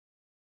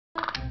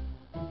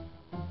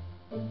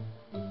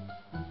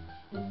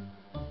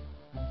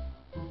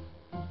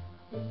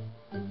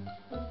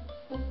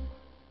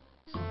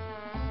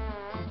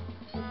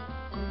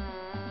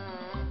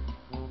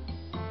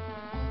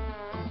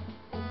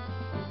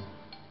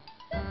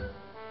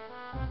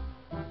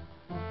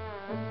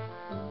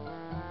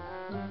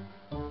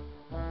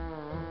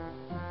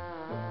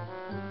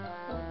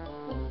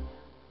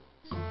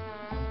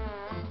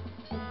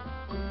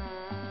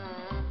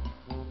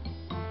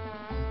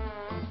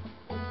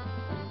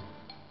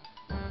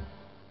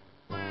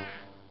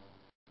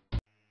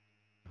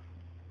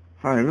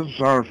Hi, this is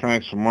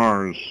Artifacts from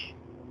Mars,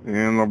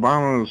 and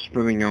Obama is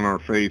spitting in our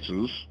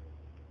faces,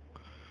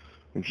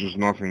 which is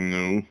nothing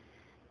new.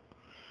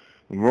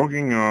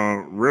 Invoking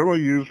a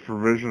rarely used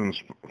provision in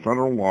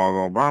federal law,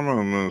 the Obama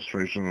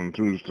administration on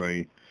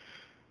Tuesday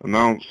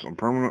announced a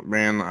permanent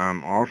ban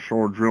on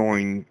offshore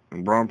drilling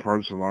in broad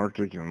parts of the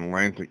Arctic and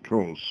Atlantic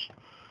coasts,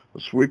 a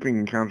sweeping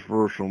and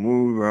controversial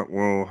move that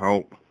will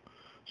help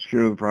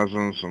secure the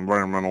president's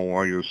environmental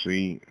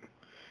legacy,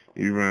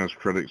 even as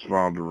critics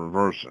vowed to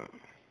reverse it.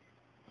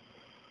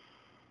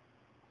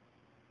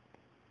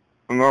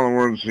 In other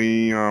words,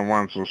 he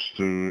wants us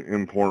to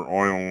import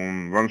oil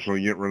and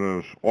eventually get rid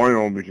of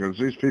oil because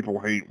these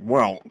people hate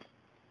wealth.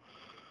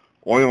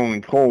 Oil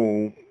and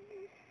coal,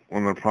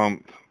 when they're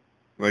pumped,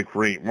 they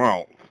create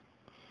wealth.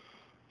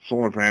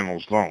 Solar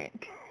panels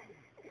don't.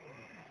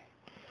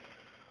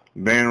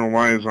 Ban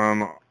relies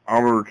on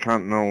Outer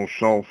Continental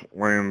Shelf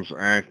Lands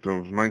Act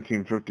of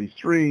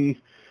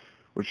 1953,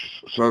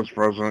 which says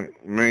President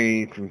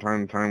may from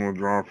time to time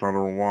withdraw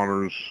federal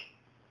waters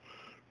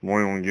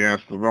oil and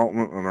gas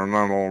development that are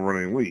not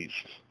already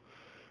leased.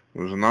 It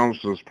was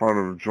announced as part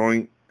of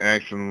joint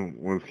action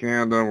with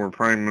Canada, where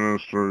Prime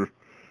Minister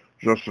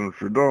Justin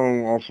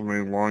Trudeau also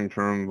made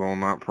long-term, though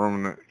not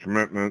permanent,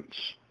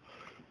 commitments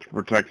to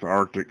protect the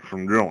Arctic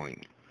from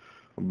drilling.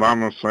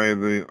 Obama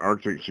cited the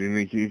Arctic's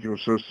unique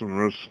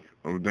ecosystem, risk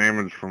of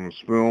damage from a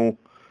spill,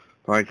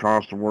 the high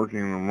cost of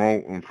working in a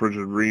remote and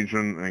frigid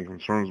region, and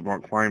concerns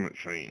about climate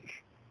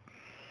change.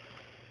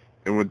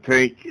 It would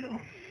take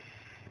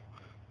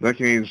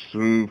decades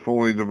to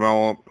fully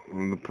develop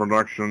the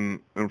production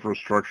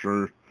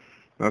infrastructure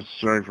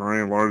necessary for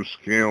any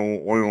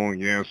large-scale oil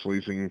and gas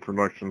leasing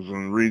productions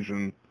in the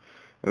region.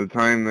 At the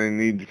time, they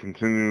need to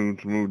continue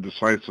to move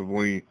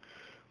decisively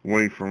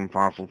away from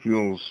fossil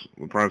fuels,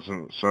 the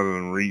president said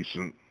in a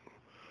recent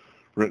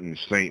written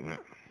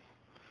statement.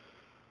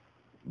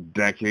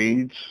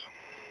 Decades?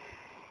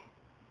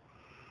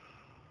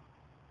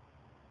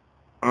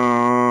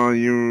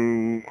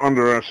 You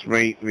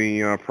underestimate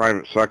the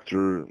private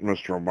sector,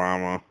 Mr.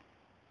 Obama.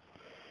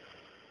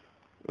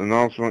 The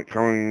announcement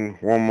coming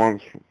 1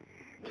 month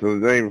to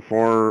the day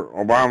before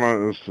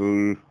Obama is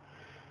to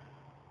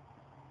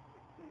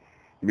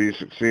be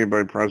succeeded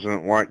by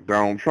President-elect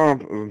Donald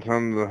Trump is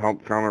intended to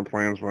help counter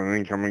plans by the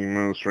incoming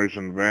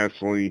administration to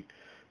vastly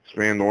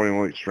expand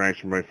oil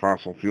extraction by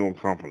fossil fuel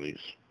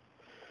companies.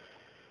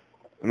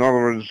 In other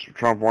words,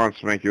 Trump wants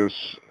to make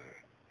us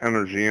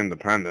energy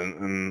independent,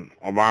 and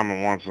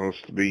Obama wants us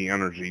to be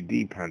energy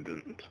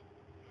dependent.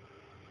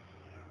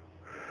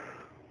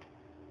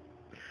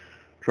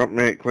 Trump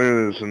made it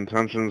clear his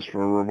intentions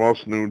for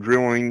robust new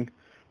drilling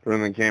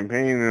during the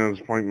campaign and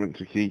his appointment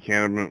to key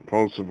cabinet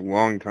posts of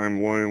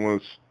longtime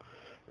loyalists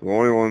to the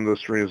oil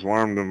industry has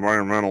alarmed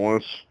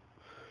environmentalists.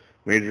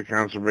 Major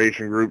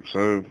conservation groups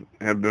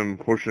have been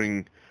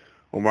pushing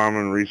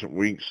Obama in recent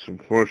weeks to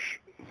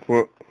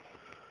put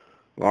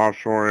the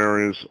offshore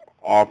areas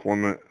off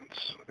limits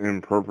in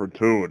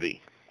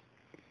perpetuity.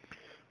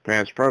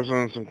 Past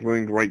presidents,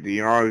 including Dwight D.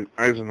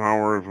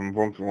 Eisenhower, have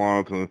invoked the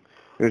law to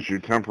issue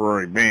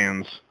temporary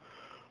bans.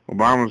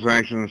 Obama's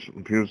actions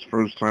appears the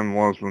first time the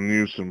law has been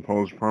used to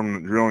impose a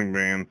permanent drilling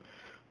ban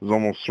is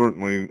almost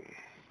certain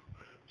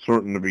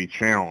to be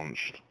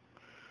challenged.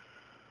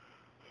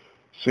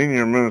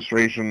 Senior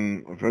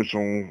administration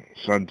official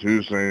said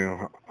Tuesday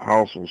the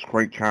House was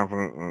quite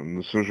confident that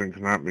the decision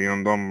could not be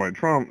undone by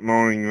Trump,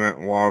 knowing that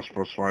the law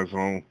specifies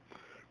no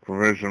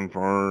provision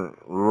for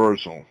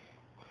reversal.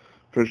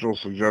 Officials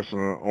suggested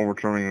that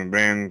overturning the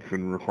ban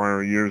could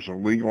require years of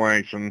legal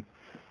action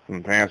and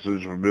the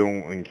passage of a bill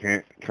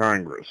in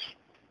Congress.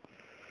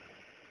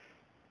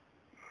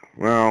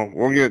 Well,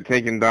 we'll get it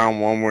taken down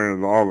one way or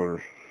the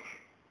other.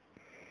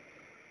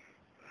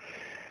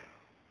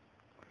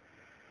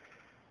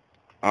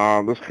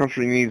 This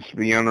country needs to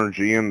be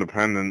energy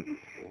independent.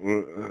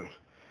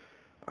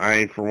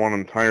 I, for one,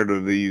 am tired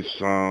of these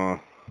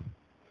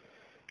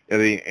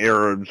idiot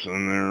Arabs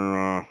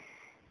and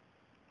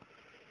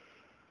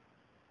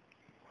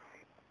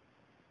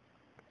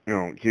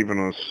their, keeping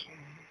us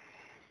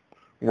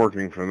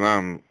working for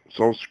them.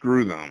 So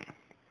screw them.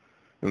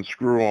 And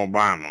screw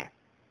Obama.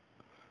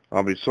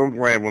 I'll be so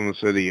glad when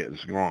this idiot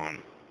is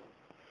gone.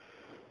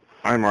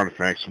 I'm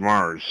Artifacts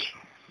Mars.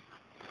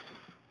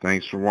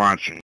 Thanks for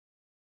watching.